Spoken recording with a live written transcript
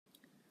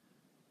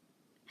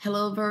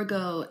Hello,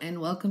 Virgo,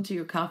 and welcome to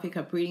your coffee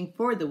cup reading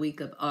for the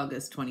week of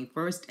August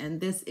 21st.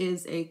 And this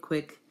is a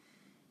quick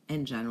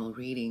and general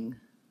reading.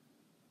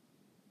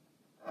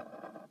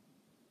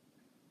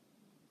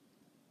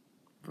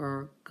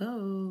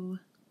 Virgo,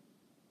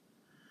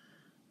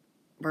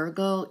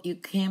 you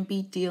can't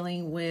be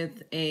dealing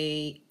with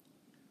this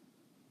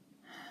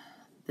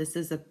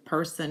is a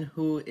person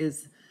who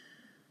is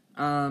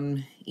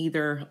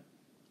either,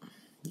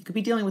 you could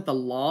be dealing with the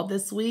law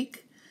this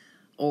week,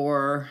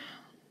 or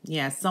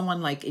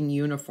someone like in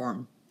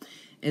uniform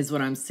is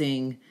what I'm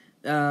seeing.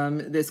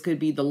 This could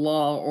be the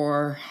law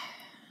or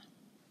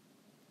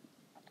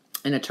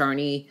an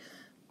attorney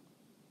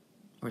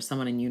or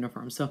someone in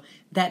uniform. So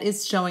that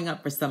is showing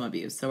up for some of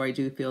you. So I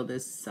do feel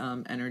this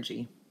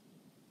energy.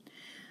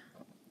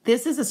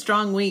 This is a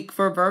strong week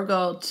for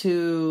Virgo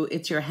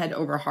it's your head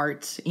over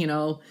heart,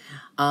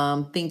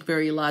 think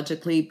very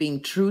logically,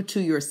 being true to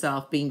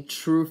yourself, being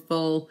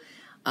truthful.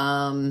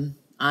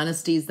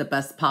 Honesty is the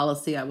best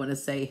policy, I want to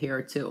say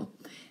here too.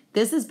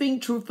 This is being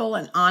truthful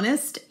and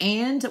honest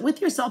and with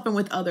yourself and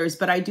with others.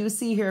 But I do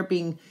see here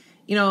being,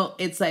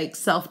 it's like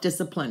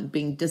self-discipline,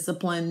 being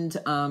disciplined,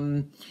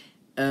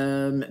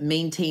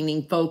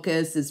 maintaining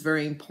focus is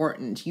very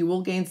important. You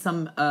will gain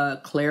some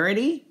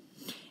clarity,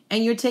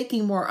 and you're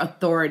taking more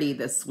authority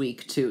this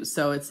week too.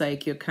 So it's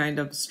like you're kind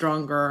of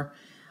stronger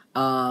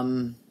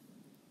emotionally.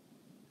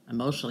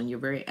 You're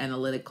very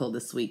analytical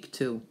this week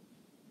too.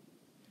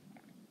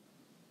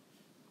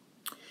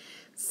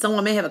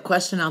 Someone may have a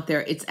question out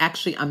there. It's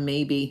actually a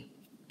maybe.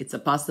 It's a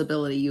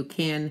possibility. You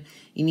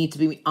need to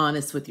be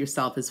honest with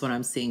yourself is what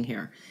I'm seeing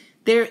here.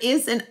 There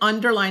is an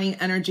underlining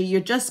energy. You're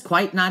just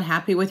quite not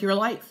happy with your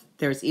life.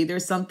 There's either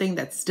something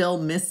that's still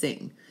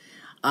missing.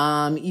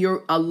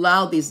 You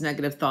allow these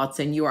negative thoughts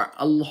and you are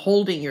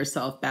holding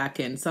yourself back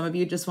in. Some of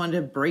you just want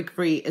to break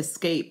free,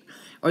 escape,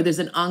 or there's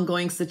an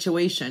ongoing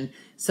situation.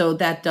 So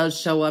that does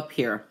show up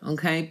here,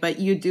 okay? But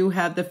you do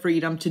have the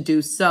freedom to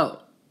do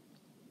so.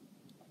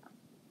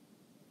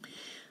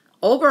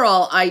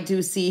 Overall, I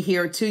do see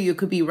here too, you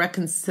could be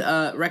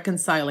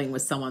reconciling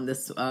with someone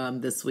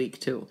this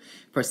week too.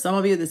 For some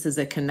of you, this is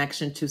a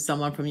connection to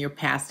someone from your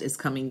past is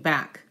coming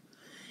back.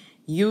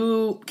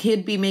 You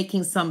could be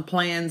making some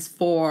plans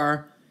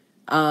for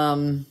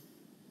the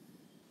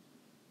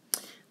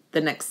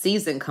next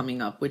season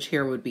coming up, which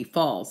here would be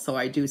fall. So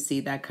I do see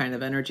that kind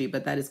of energy,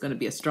 but that is going to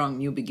be a strong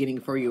new beginning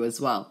for you as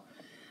well.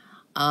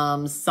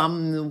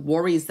 Some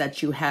worries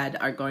that you had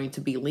are going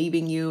to be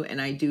leaving you,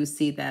 and I do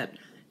see that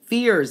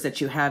fears that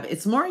you have,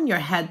 it's more in your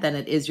head than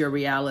it is your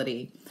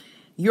reality.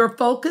 You're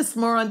focused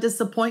more on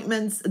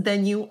disappointments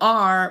than you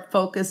are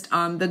focused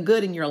on the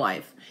good in your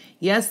life.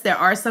 Yes, there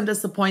are some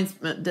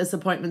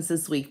disappointments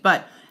this week,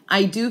 but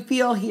I do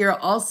feel here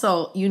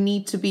also you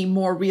need to be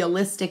more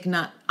realistic,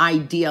 not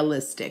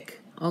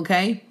idealistic,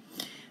 okay?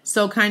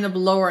 So kind of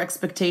lower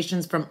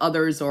expectations from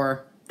others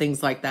or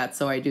things like that.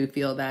 So I do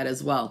feel that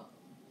as well.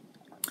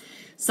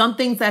 Some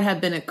things that have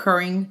been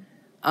occurring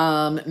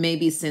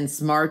maybe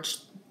since March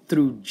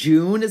through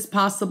June is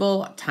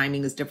possible.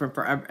 Timing is different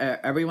for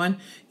everyone.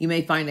 You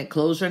may find a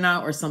closure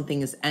now or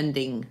something is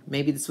ending.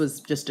 Maybe this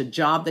was just a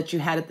job that you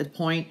had at the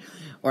point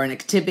or an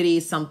activity.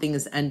 Something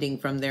is ending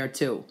from there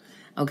too.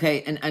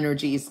 Okay, and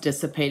energy is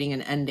dissipating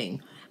and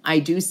ending. I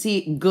do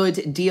see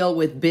good deal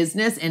with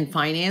business and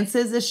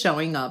finances is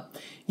showing up.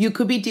 You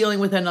could be dealing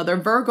with another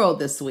Virgo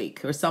this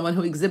week or someone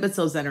who exhibits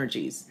those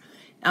energies.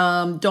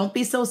 Don't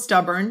be so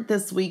stubborn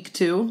this week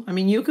too. I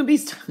mean, you can be,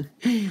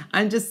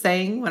 I'm just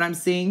saying what I'm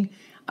seeing.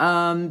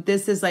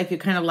 This is like you're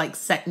kind of like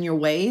set in your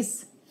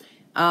ways.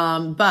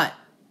 But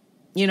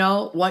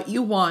what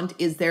you want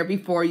is there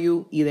before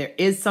you. There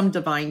is some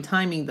divine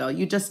timing though.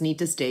 You just need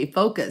to stay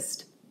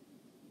focused.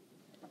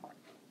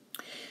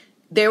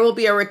 There will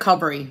be a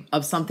recovery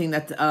of something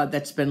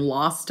that's been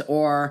lost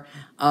or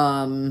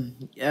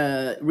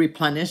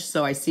replenished.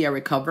 So I see a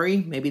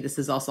recovery. Maybe this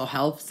is also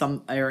health,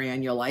 some area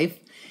in your life.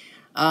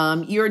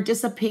 You're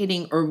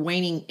dissipating or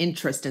waning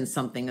interest in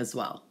something as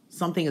well.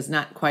 Something is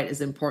not quite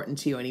as important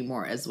to you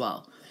anymore as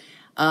well.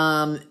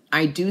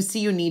 I do see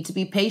you need to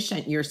be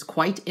patient. You're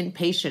quite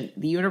impatient.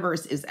 The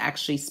universe is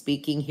actually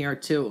speaking here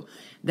too,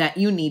 that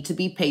you need to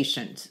be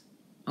patient.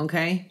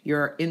 Okay?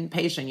 You're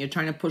impatient. You're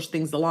trying to push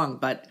things along,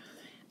 but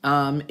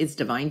it's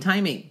divine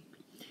timing.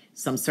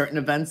 Some certain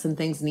events and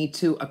things need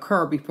to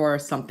occur before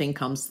something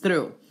comes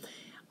through.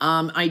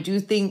 I do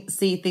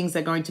see things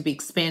are going to be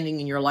expanding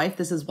in your life.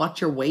 This is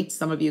watch your weight.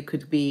 Some of you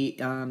could be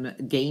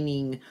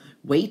gaining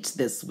weight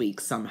this week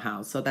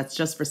somehow. So that's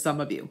just for some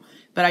of you.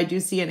 But I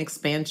do see an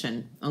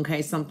expansion.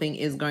 Okay, something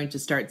is going to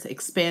start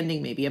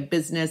expanding, maybe a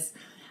business,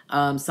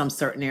 some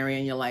certain area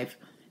in your life.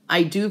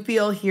 I do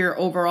feel here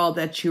overall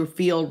that you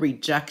feel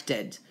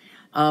rejected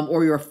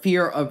or your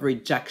fear of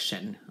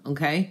rejection.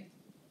 Okay,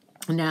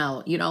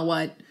 now, you know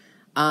what?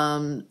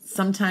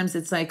 Sometimes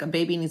it's like a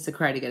baby needs to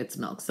cry to get its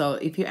milk. So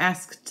if you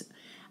asked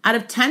out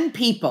of 10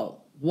 people,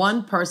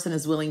 one person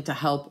is willing to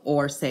help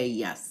or say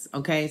yes.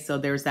 Okay, so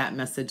there's that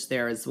message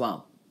there as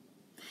well.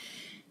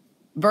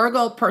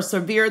 Virgo,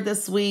 persevere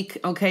this week,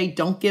 okay?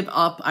 Don't give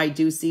up. I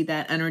do see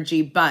that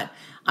energy, but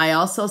I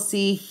also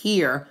see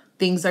here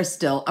things are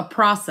still a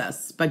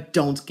process, but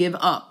don't give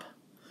up.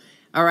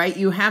 All right,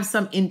 you have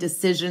some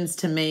indecisions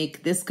to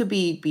make. This could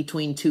be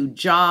between two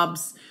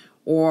jobs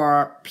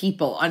or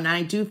people. And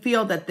I do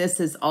feel that this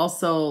is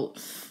also,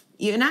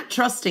 you're not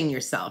trusting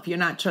yourself. You're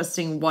not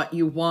trusting what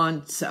you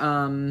want.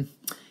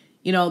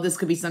 You know, this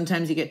could be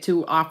sometimes you get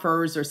two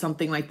offers or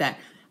something like that.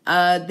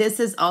 This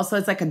is also,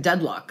 it's like a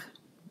deadlock.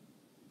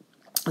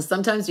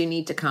 Sometimes you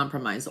need to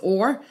compromise,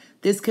 or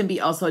this can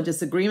be also a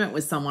disagreement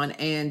with someone,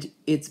 and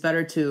it's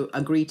better to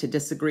agree to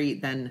disagree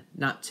than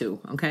not to,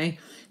 okay?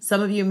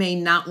 Some of you may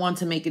not want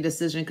to make a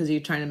decision because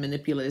you're trying to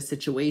manipulate a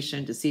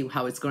situation to see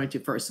how it's going to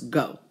first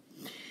go.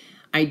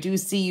 I do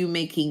see you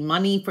making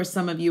money for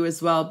some of you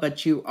as well,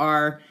 but you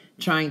are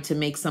trying to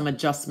make some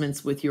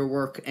adjustments with your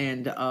work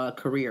and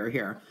career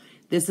here.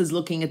 This is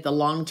looking at the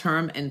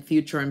long-term and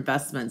future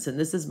investments, and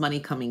this is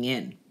money coming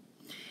in.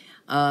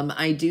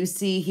 I do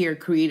see here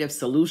creative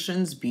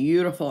solutions,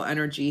 beautiful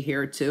energy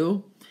here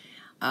too.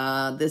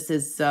 This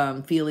is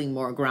feeling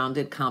more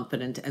grounded,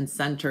 confident, and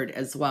centered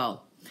as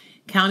well.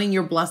 Counting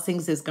your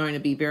blessings is going to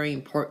be very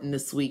important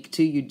this week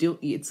too.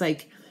 It's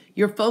like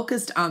you're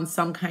focused on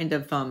some kind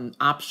of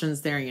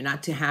options there. You're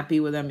not too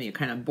happy with them. You're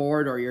kind of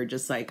bored, or you're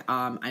just like,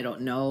 I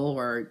don't know,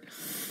 or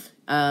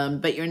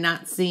but you're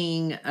not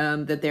seeing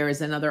that there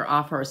is another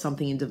offer or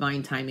something in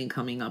divine timing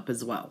coming up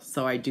as well.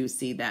 So I do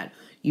see that.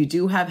 You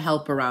do have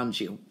help around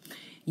you.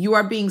 You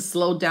are being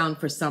slowed down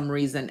for some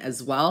reason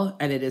as well,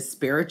 and it is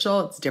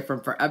spiritual. It's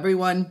different for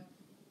everyone.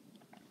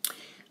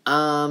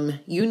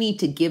 You need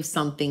to give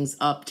some things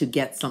up to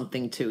get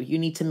something too. You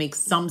need to make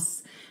some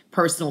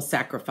personal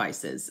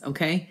sacrifices,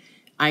 okay?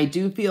 I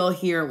do feel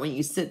here when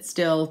you sit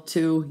still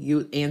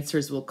too,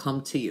 answers will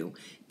come to you.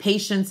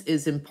 Patience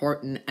is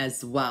important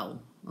as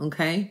well,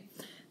 okay?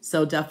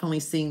 So definitely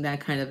seeing that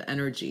kind of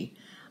energy.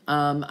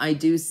 I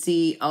do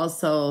see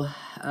also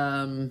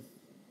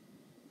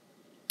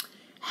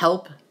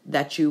help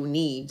that you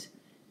need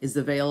is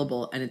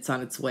available, and it's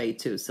on its way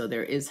too. So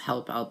there is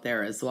help out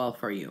there as well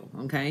for you,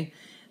 okay?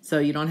 So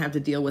you don't have to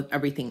deal with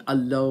everything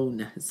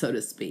alone, so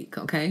to speak,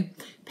 okay?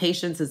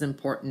 Patience is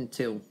important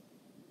too.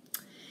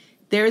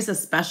 There is a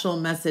special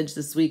message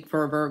this week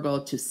for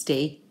Virgo to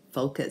stay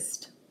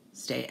focused.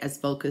 Stay as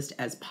focused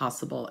as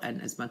possible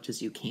and as much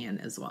as you can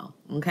as well,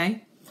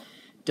 okay?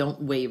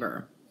 Don't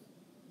waver.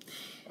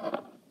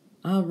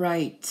 All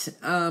right,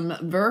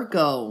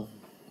 Virgo.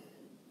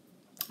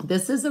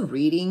 This is a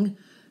reading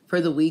for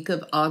the week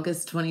of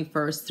August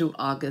 21st through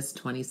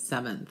August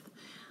 27th.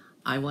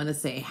 I want to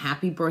say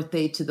happy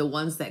birthday to the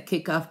ones that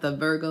kick off the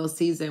Virgo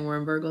season. We're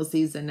in Virgo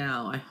season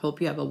now. I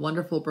hope you have a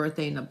wonderful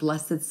birthday and a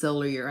blessed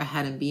solar year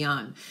ahead and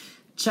beyond.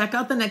 Check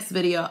out the next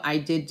video. I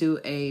did do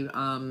a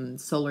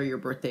solar year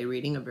birthday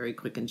reading, a very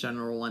quick and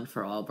general one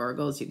for all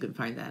Virgos. You can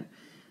find that.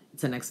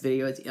 It's the next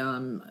video. It's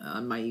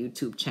on my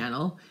YouTube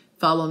channel.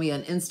 Follow me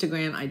on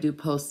Instagram. I do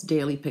post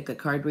daily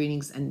pick-a-card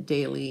readings and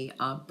daily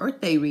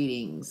birthday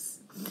readings.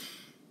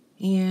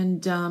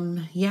 And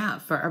yeah,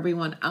 for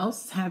everyone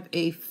else, have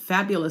a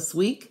fabulous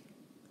week.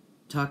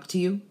 Talk to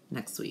you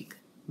next week.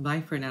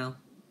 Bye for now.